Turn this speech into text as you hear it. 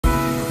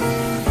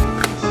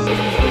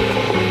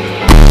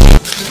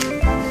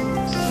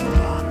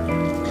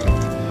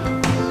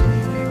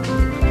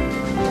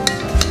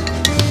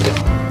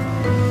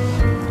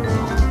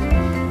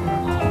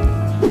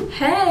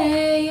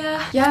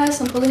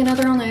pulling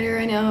another all-nighter,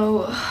 I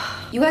know.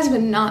 You guys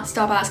would not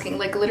stop asking,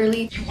 like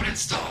literally. You wouldn't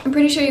stop. I'm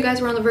pretty sure you guys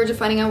were on the verge of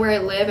finding out where I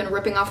live and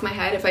ripping off my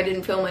head if I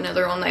didn't film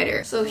another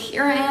all-nighter. So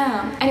here I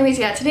am. Anyways,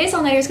 yeah, today's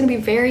all-nighter is gonna be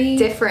very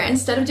different.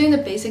 Instead of doing the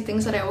basic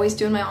things that I always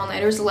do in my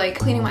all-nighters, like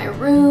cleaning my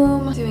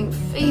room, doing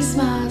face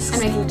masks,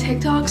 and making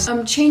TikToks,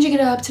 I'm changing it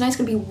up. Tonight's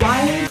gonna be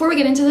wild. Before we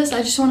get into this,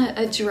 I just wanna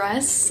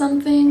address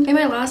something. In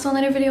my last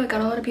all-nighter video, I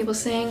got a lot of people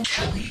saying,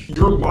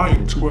 "You're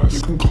lying to us.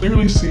 You can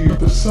clearly see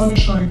the sun is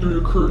shining through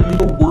your curtain.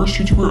 You're the worst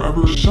YouTuber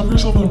ever. Shove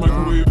yourself in the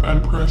microwave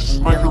and press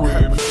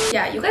microwave."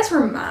 Yeah, you guys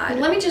were mad.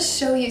 Let me just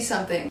show you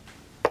something.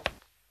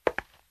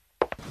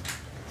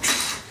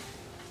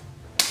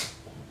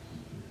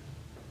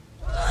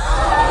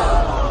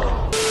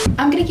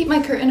 I'm gonna keep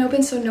my curtain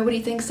open so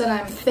nobody thinks that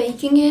I'm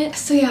faking it.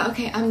 So yeah,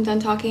 okay, I'm done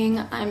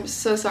talking. I'm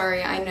so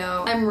sorry, I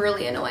know. I'm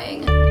really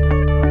annoying.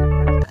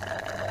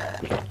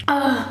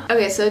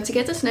 Okay, so to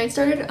get this night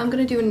started, I'm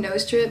gonna do a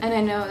nose strip, and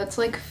I know that's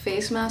like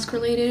face mask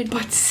related,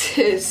 but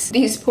sis,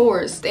 these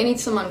pores, they need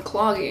some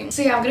unclogging.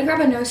 So yeah, I'm gonna grab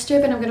a nose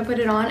strip and I'm gonna put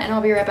it on and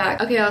I'll be right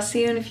back. Okay, I'll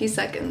see you in a few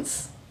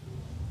seconds.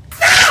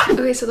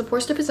 Okay, so the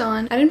pore strip is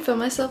on. I didn't film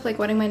myself like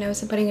wetting my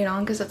nose and putting it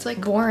on because that's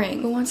like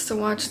boring. Who wants to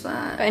watch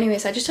that? But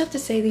anyways, I just have to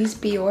say these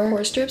Bior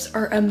pore strips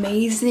are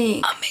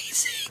amazing.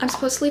 Amazing. I'm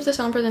supposed to leave this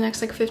on for the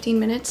next like 15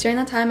 minutes. During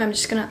that time, I'm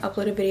just gonna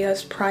upload a video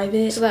as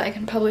private so that I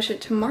can publish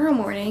it tomorrow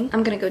morning.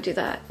 I'm gonna go do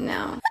that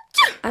now.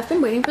 I've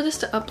been waiting for this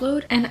to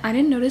upload and I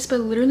didn't notice, but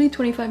literally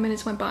 25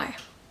 minutes went by.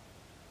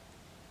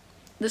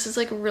 This is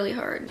like really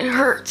hard. It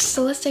hurts.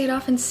 So let's take it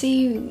off and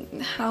see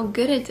how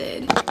good it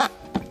did.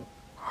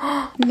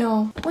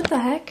 No. What the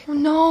heck? Oh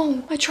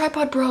no, my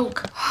tripod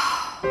broke.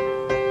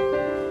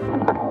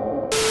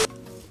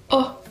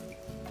 Oh,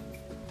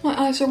 my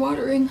eyes are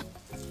watering.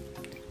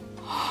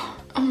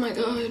 Oh my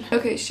god.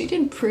 Okay, she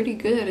did pretty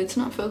good. It's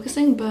not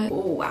focusing, but oh,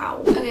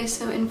 wow. Okay,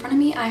 so in front of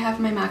me, I have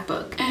my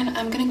MacBook and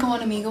I'm gonna go on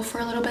Omegle for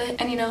a little bit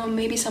and you know,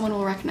 maybe someone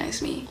will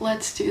recognize me.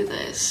 Let's do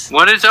this.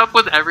 What is up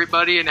with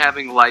everybody and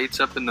having lights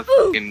up in the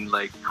fucking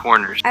like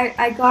corners?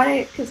 I got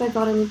it because I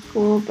thought it was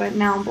cool, but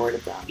now I'm bored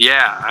of that.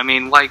 Yeah, I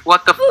mean, like,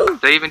 what the f?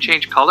 They even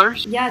change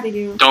colors? Yeah, they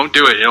do. Don't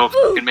do it. It'll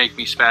fucking make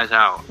me spaz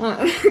out.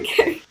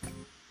 Okay.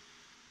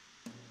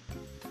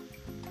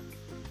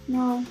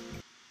 No.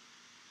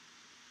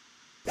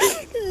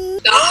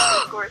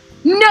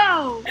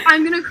 No!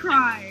 I'm gonna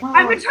cry. Oh.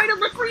 I've been trying to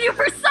look for you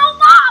for so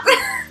long!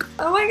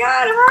 Oh my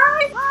god,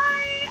 hi!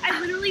 Hi! I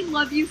literally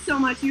love you so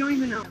much, you don't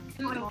even know.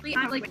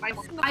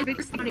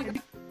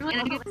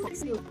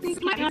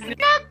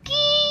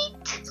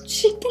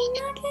 Chicken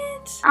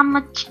nuggets! I'm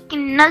a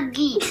chicken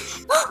nugget.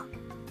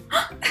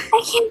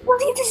 I can't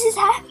believe this is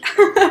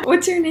happening.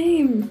 What's your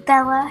name?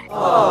 Bella.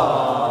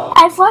 Aww.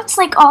 I've watched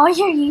like all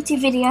your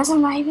YouTube videos,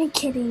 I'm not even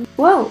kidding.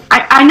 Whoa.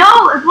 I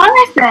know, it's what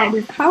I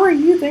said. How are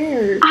you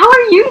there? How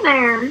are you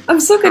there? I'm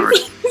so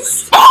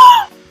confused.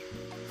 Oh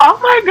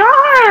my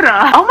god!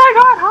 Oh my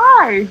god,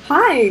 hi!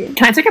 Hi.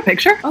 Can I take a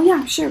picture? Oh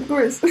yeah, sure, of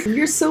course.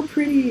 You're so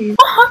pretty.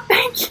 Oh,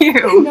 thank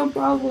you! No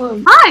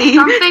problem. Hi!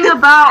 Something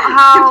about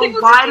how,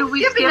 why do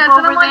we skip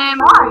over them?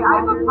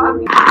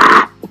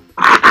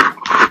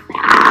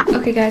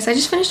 Okay guys, I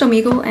just finished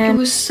Omegle and it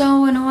was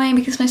so annoying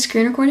because my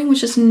screen recording was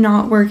just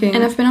not working.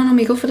 And I've been on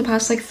Omegle for the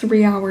past like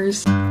 3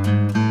 hours.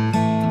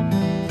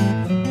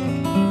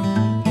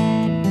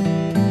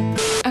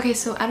 Okay,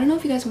 so I don't know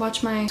if you guys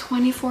watched my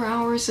 24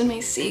 hours in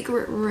my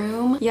secret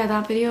room. Yeah,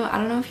 that video, I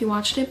don't know if you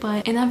watched it,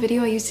 but in that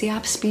video I used the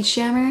app Speech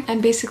Jammer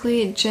and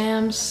basically it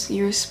jams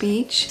your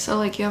speech. So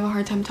like you have a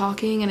hard time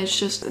talking and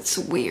it's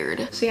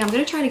weird. So yeah, I'm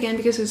gonna try it again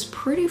because it's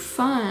pretty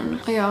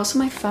fun. Oh yeah, also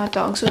my fat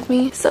dog's with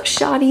me. So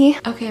shoddy.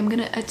 Okay, I'm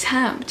gonna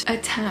attempt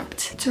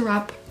to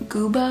rap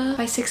Gooba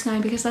by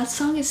 6ix9ine because that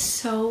song is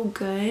so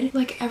good.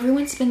 Like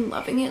everyone's been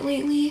loving it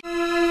lately.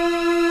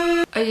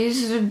 I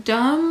used to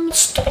dumb,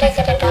 like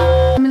a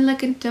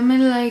dummy,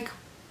 like,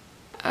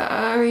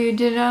 are you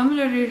dumb?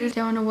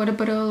 Don't know what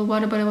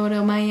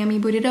about Miami,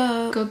 put it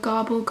up, go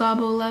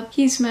gobble up,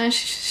 he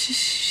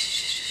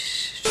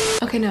smash.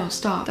 Okay, no,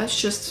 stop. That's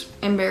just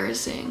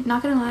embarrassing.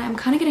 Not gonna lie, I'm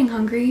kind of getting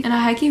hungry and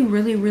I actually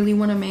really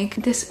want to make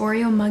this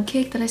Oreo mug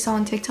cake that I saw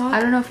on TikTok. I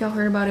don't know if y'all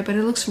heard about it, but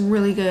it looks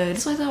really good.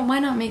 So I thought, why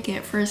not make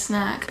it for a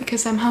snack?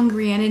 Because I'm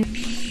hungry and in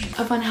need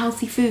of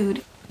unhealthy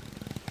food.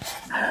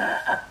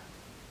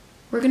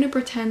 We're gonna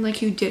pretend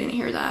like you didn't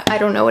hear that. I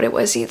don't know what it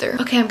was either.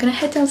 Okay, I'm gonna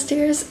head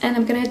downstairs and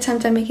I'm gonna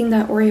attempt at making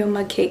that Oreo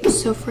mug cake.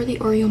 So for the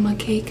Oreo mug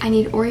cake, I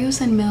need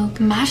Oreos and milk,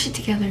 mash it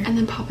together, and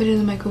then pop it in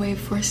the microwave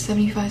for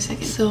 75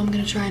 seconds. So I'm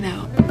gonna try it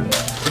out.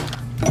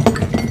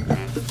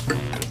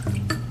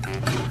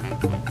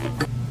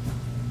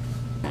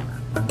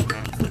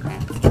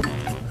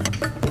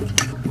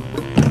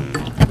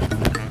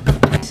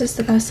 Is this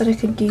the best that I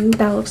could do?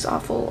 That looks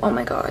awful. Oh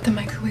my god. The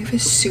microwave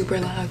is super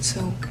loud,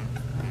 so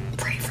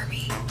pray for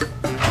me.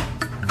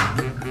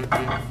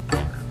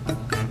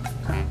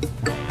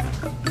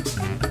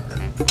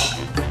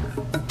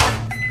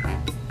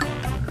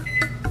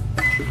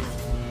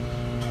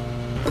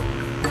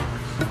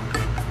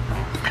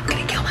 I'm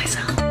gonna kill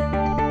myself.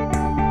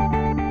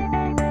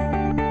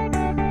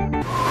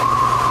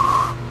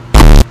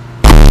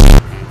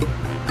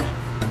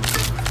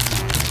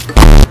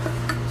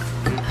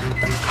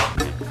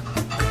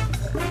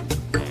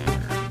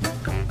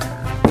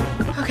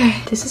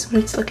 This is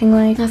what it's looking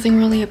like. Nothing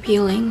really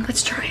appealing.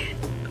 Let's try it.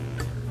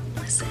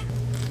 Listen.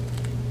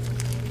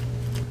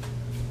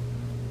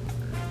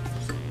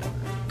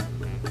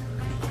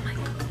 Oh my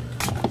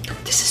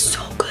god. This is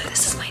so good.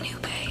 This is my new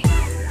bae.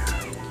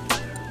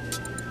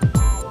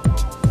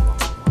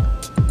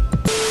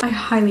 I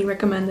highly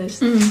recommend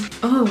this.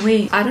 Oh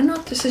wait, I don't know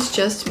if this is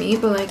just me,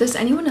 but like, does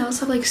anyone else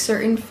have like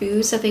certain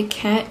foods that they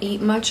can't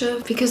eat much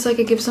of because like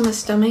it gives them a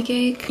stomach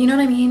ache? You know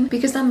what I mean?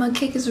 Because that mug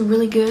cake is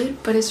really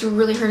good, but it's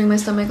really hurting my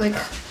stomach. Like,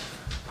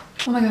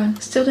 oh my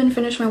god, still didn't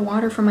finish my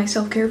water for my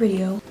self-care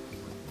video.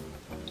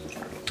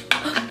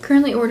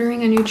 Currently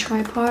ordering a new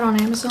tripod on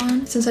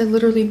Amazon since I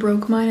literally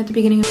broke mine at the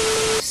beginning of.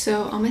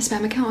 So on my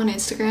spam account on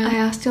Instagram, I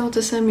asked y'all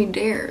to send me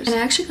dares, and I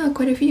actually got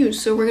quite a few,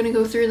 so we're gonna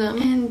go through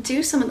them and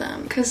do some of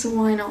them, because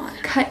why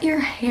not? Cut your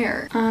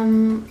hair.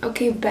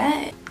 Okay,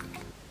 bet.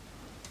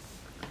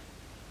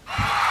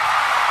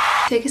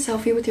 Take a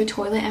selfie with your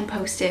toilet and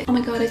post it. Oh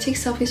my god, I take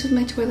selfies with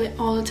my toilet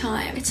all the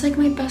time. It's like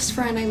my best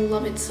friend. I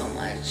love it so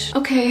much.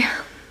 Okay,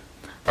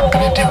 I'm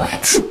gonna do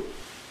it.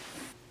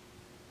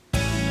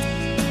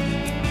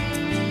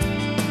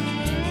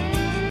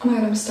 Oh my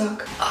god, I'm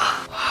stuck.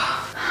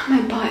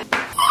 My butt.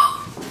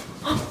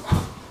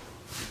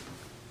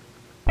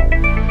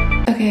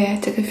 Okay, I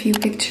took a few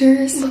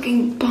pictures.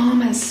 Looking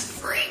bomb as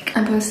freak.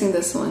 I'm posting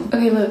this one.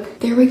 Okay, look.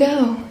 There we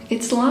go.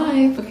 It's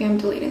live. Okay, I'm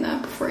deleting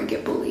that before I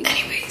get bullied.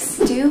 Anyways,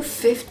 do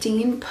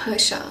 15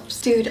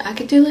 push-ups. Dude, I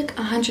could do like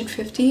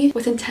 150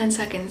 within 10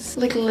 seconds.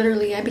 Like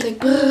literally, I'd be like,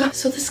 ugh.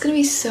 So this is gonna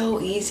be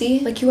so easy.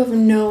 Like you have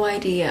no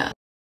idea.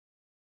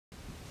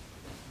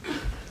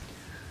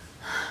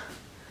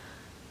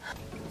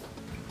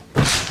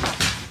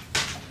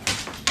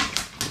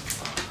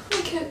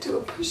 Do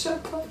a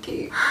push-up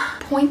lucky.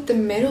 Point the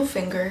middle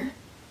finger.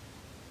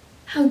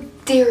 How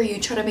dare you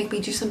try to make me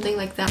do something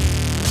like that?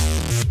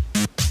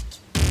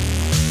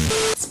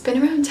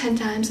 Spin around 10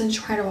 times and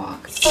try to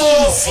walk.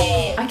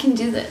 Easy. I can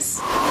do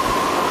this.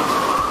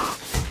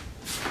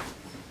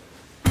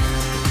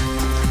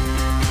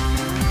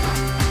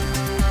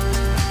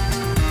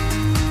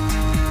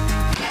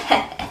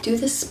 Do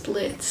the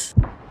splits.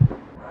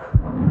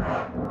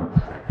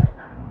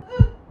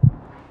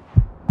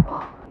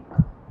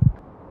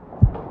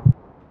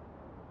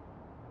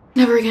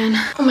 Never again.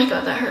 Oh my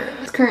god, that hurt.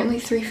 It's currently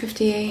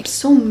 3:58. I'm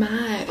so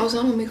mad. I was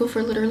on Omegle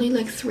for literally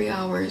like 3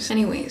 hours.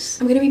 Anyways,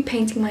 I'm gonna be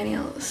painting my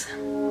nails.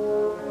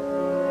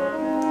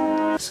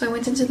 So I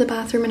went into the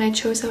bathroom and I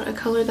chose out a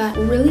color that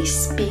really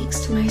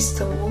speaks to my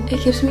soul.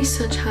 It gives me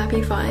such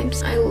happy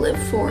vibes. I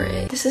live for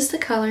it. This is the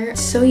color.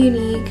 It's so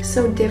unique,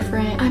 so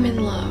different. I'm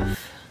in love.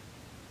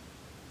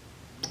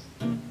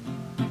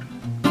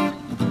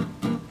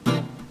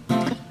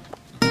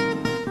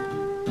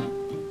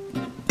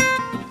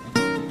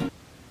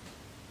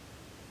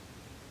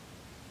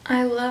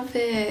 I love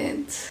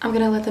it. I'm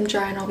gonna let them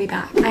dry and I'll be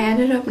back. I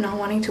ended up not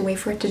wanting to wait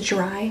for it to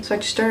dry, so I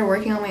just started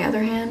working on my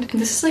other hand. And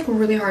this is like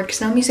really hard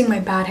because now I'm using my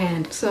bad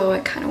hand, so I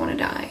kind of want to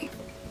die.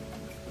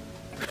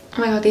 Oh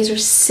my god, these are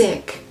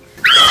sick.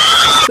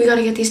 We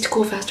gotta get these to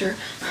cool faster.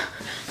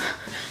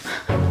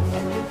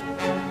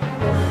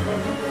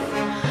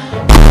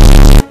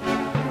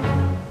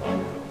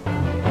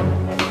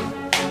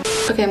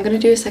 Okay, I'm gonna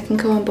do a second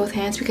coat on both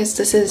hands because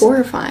this is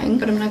horrifying,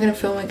 but I'm not gonna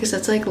film it because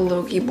that's like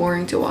low-key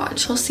boring to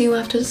watch. I'll see you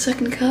after the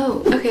second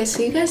coat. Okay,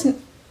 so you guys...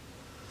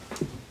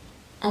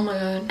 Oh my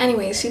god.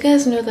 Anyways, you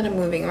guys know that I'm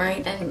moving,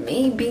 right? And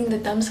me being the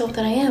dumb self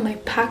that I am, I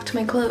packed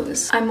my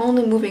clothes. I'm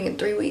only moving in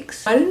 3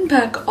 weeks. I didn't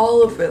pack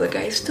all of it, like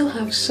I still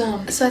have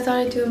some. So I thought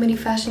I'd do a mini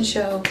fashion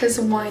show, because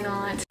why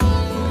not?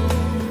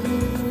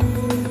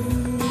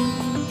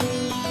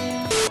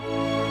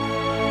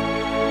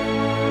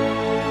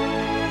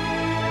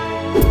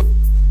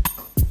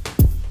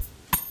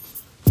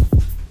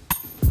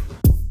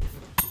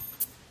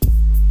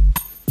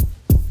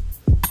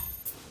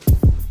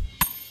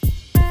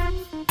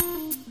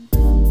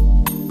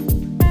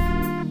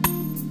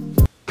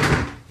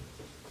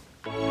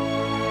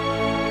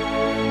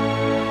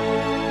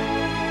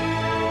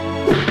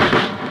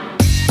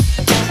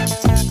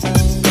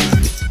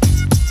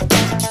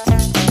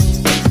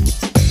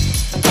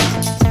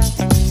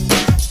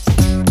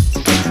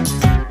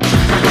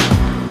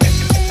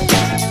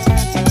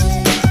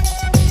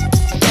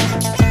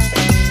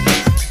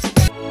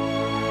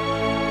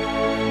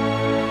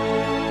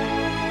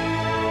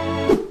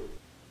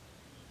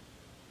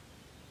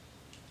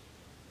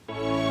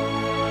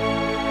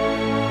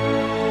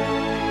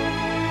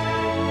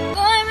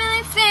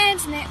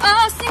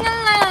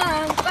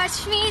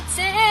 Watch me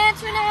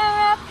dance when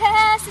I walk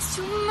past. It's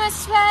too much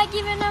swag,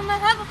 even on my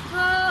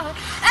hoverboard.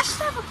 I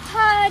should have a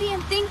party,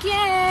 I'm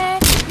thinking.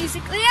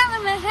 Musically out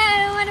of my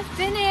head when I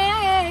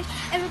finish.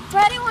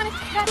 Everybody wanna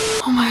cut.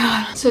 Oh my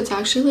god. So it's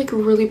actually like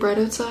really bright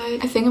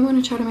outside. I think I'm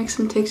gonna try to make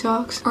some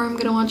TikToks, or I'm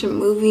gonna watch a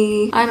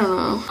movie. I don't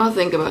know. I'll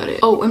think about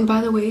it. Oh, and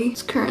by the way,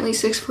 it's currently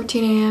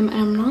 6:14 a.m. and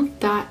I'm not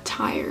that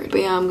tired.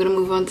 But yeah, I'm gonna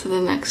move on to the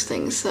next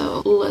thing.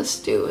 So let's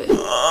do it.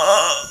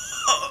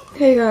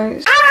 Hey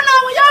guys. I don't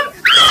know what y'all.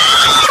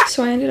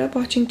 So I ended up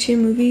watching 2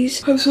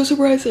 movies. I'm so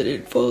surprised I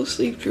didn't fall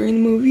asleep during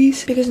the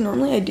movies because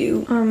normally I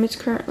do. It's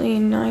currently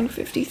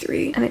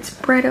 9:53 and it's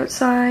bright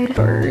outside.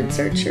 Birds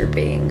are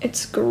chirping.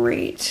 It's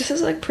great. This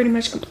is like pretty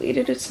much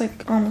completed. It's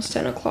like almost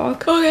 10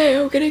 o'clock. Okay,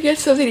 I'm gonna get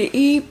something to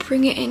eat,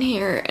 bring it in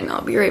here, and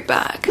I'll be right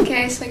back.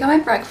 Okay, so I got my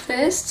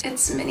breakfast.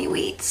 It's mini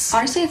wheats.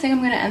 Honestly, I think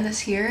I'm gonna end this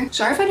here.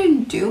 Sorry if I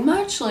didn't do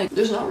much. Like,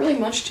 there's not really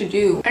much to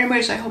do.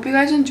 Anyways, I hope you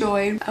guys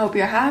enjoyed. I hope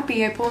you're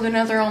happy I pulled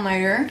another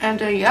all-nighter. And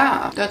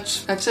yeah,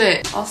 that's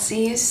it. I'll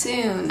see you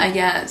soon, I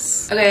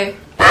guess. Okay,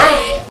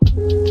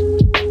 bye!